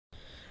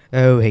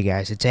Oh, hey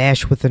guys, it's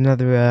Ash with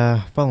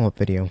another follow-up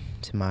video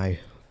to my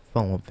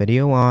follow-up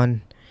video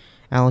on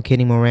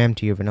allocating more RAM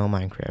to your vanilla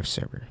Minecraft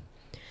server.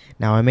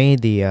 Now, I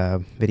made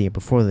the video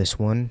before this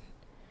one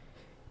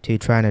to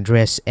try and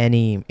address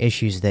any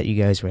issues that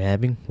you guys were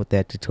having with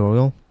that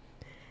tutorial,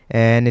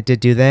 and it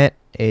did do that.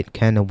 It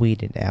kind of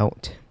weeded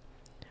out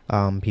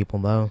people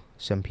though.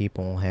 Some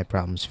people had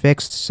problems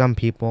fixed, some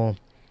people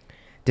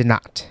did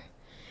not.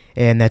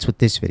 And that's what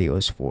this video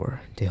is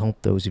for, to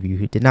help those of you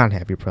who did not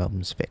have your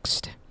problems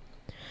fixed.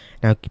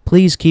 Now,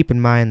 please keep in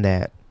mind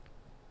that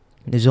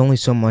there's only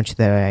so much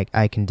that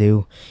I can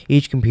do.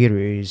 Each computer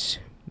is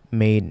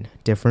made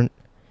different,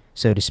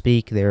 so to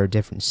speak. There are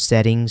different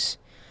settings,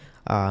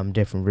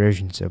 different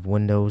versions of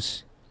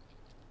Windows,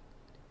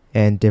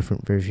 and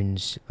different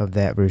versions of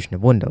that version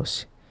of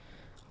Windows,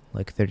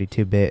 like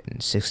 32-bit and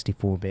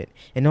 64-bit.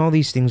 And all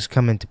these things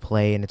come into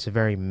play, and it's a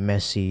very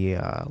messy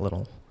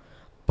little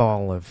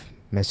ball of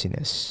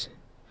messiness.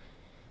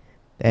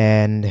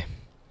 And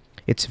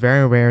it's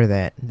very rare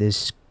that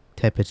this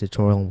type of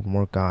tutorial will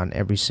work on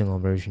every single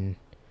version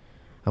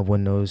of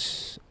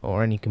Windows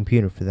or any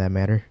computer for that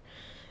matter.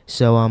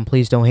 So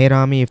please don't hate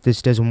on me if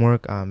this doesn't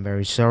work. I'm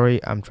very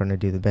sorry. I'm trying to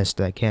do the best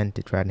I can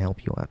to try and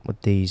help you out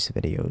with these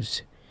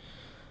videos.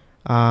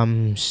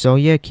 So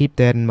yeah, keep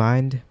that in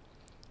mind.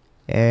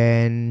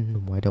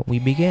 And why don't we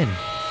begin?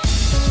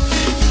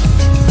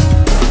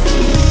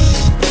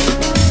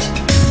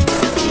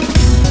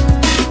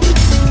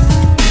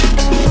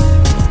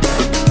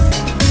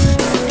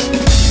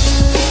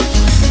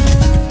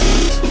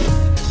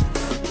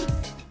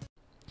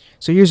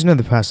 So here's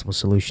another possible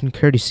solution,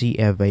 courtesy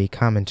of a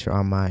commenter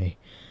on my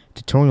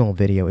tutorial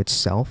video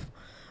itself.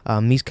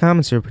 These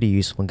comments are pretty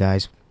useful,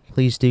 guys.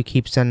 Please do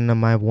keep sending them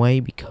my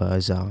way,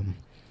 because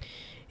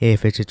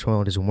if a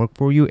tutorial doesn't work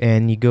for you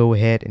and you go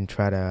ahead and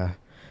try to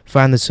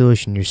find the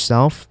solution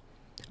yourself,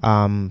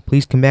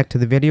 please come back to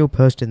the video,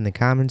 post it in the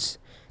comments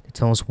to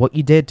tell us what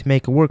you did to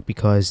make it work,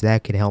 because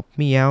that could help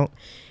me out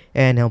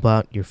and help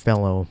out your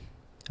fellow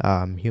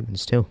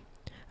humans too.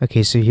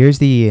 Okay, so here's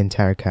the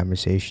entire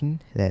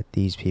conversation that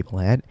these people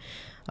had.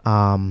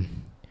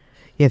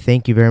 Yeah,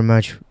 thank you very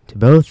much to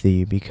both of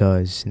you,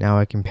 because now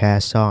I can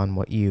pass on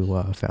what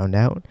you found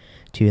out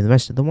to the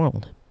rest of the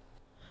world.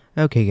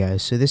 Okay,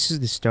 guys, so this is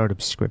the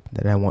startup script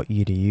that I want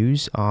you to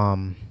use.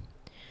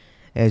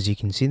 As you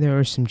can see, there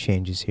are some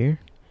changes here.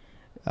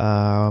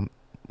 So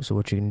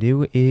what you can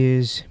do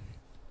is,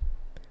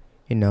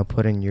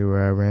 put in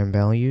your RAM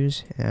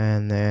values,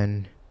 and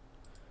then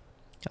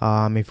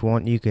if you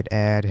want, you could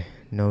add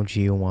no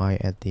GUI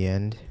at the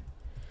end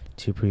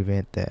to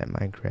prevent that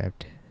Minecraft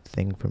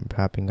thing from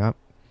popping up,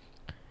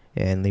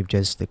 and leave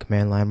just the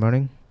command line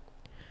running.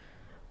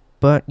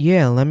 But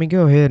yeah, let me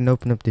go ahead and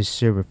open up this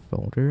server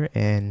folder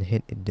and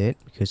hit edit,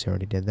 because I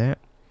already did that.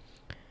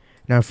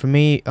 Now for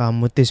me,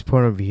 with this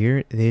part over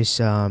here, this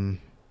for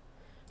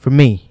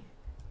me,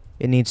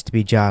 it needs to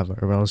be Java,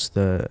 or else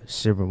the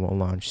server won't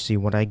launch. See,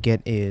 what I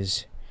get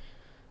is,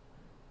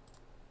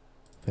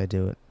 if I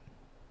do it,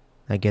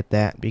 I get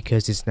that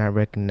because it's not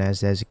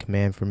recognized as a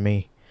command for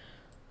me.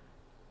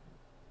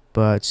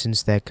 But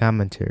since that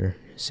commenter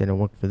said it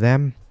worked for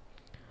them,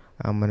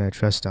 I'm gonna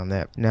trust on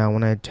that. Now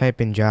when I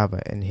type in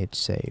Java and hit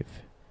save,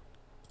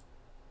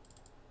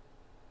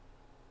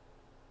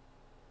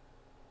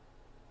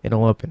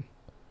 it'll open,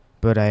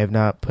 but I have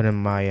not put in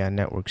my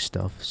network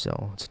stuff,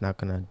 so it's not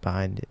gonna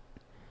bind it.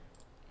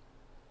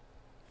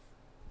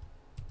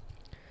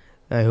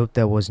 I hope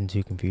that wasn't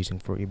too confusing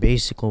for you.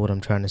 Basically what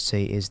I'm trying to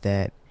say is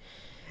that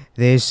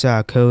this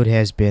code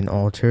has been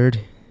altered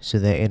so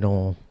that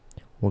it'll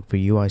work for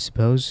you, I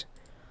suppose.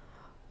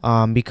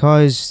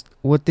 Because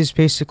what this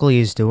basically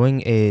is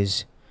doing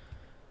is,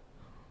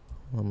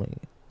 let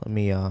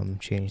me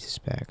change this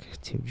back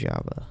to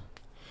Java.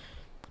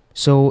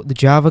 So the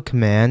Java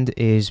command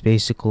is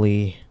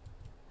basically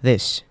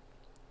this,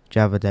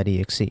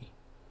 java.exe.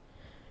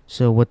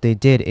 So what they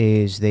did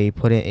is they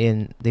put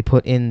in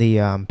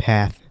the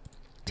path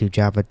to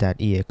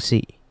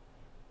java.exe.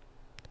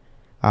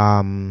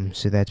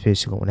 So that's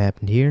basically what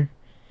happened here,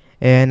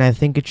 and I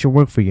think it should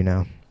work for you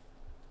now,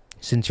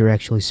 since you're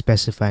actually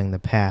specifying the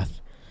path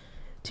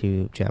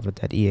to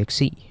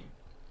java.exe.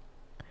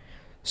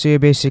 So yeah,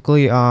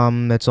 basically,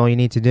 that's all you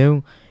need to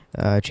do.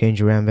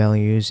 Change your RAM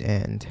values,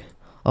 and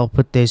I'll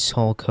put this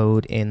whole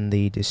code in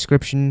the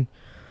description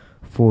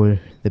for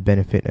the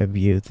benefit of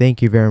you.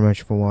 Thank you very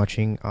much for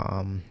watching.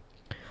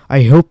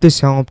 I hope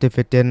this helped. If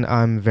it didn't,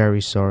 I'm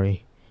very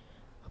sorry,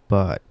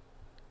 but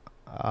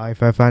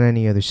if I find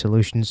any other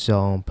solutions,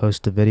 I'll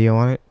post a video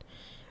on it,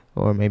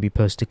 or maybe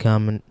post a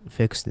comment,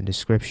 fix the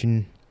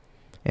description,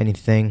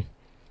 anything.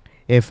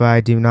 If I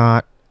do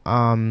not,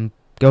 go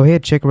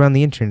ahead, check around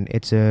the internet.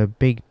 It's a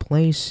big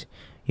place.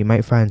 You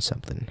might find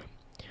something.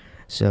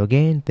 So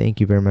again,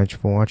 thank you very much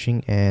for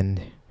watching,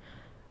 and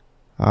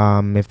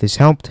if this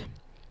helped,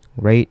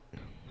 rate,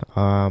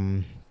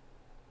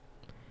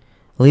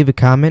 leave a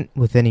comment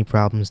with any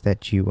problems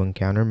that you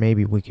encounter.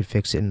 Maybe we could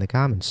fix it in the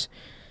comments.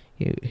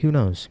 Who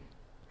knows?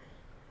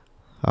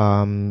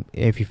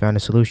 If you found a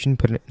solution,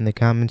 put it in the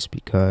comments,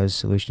 because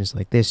solutions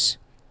like this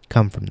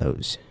come from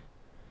those.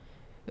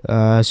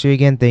 So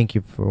again, thank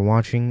you for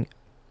watching,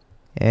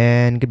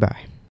 and goodbye.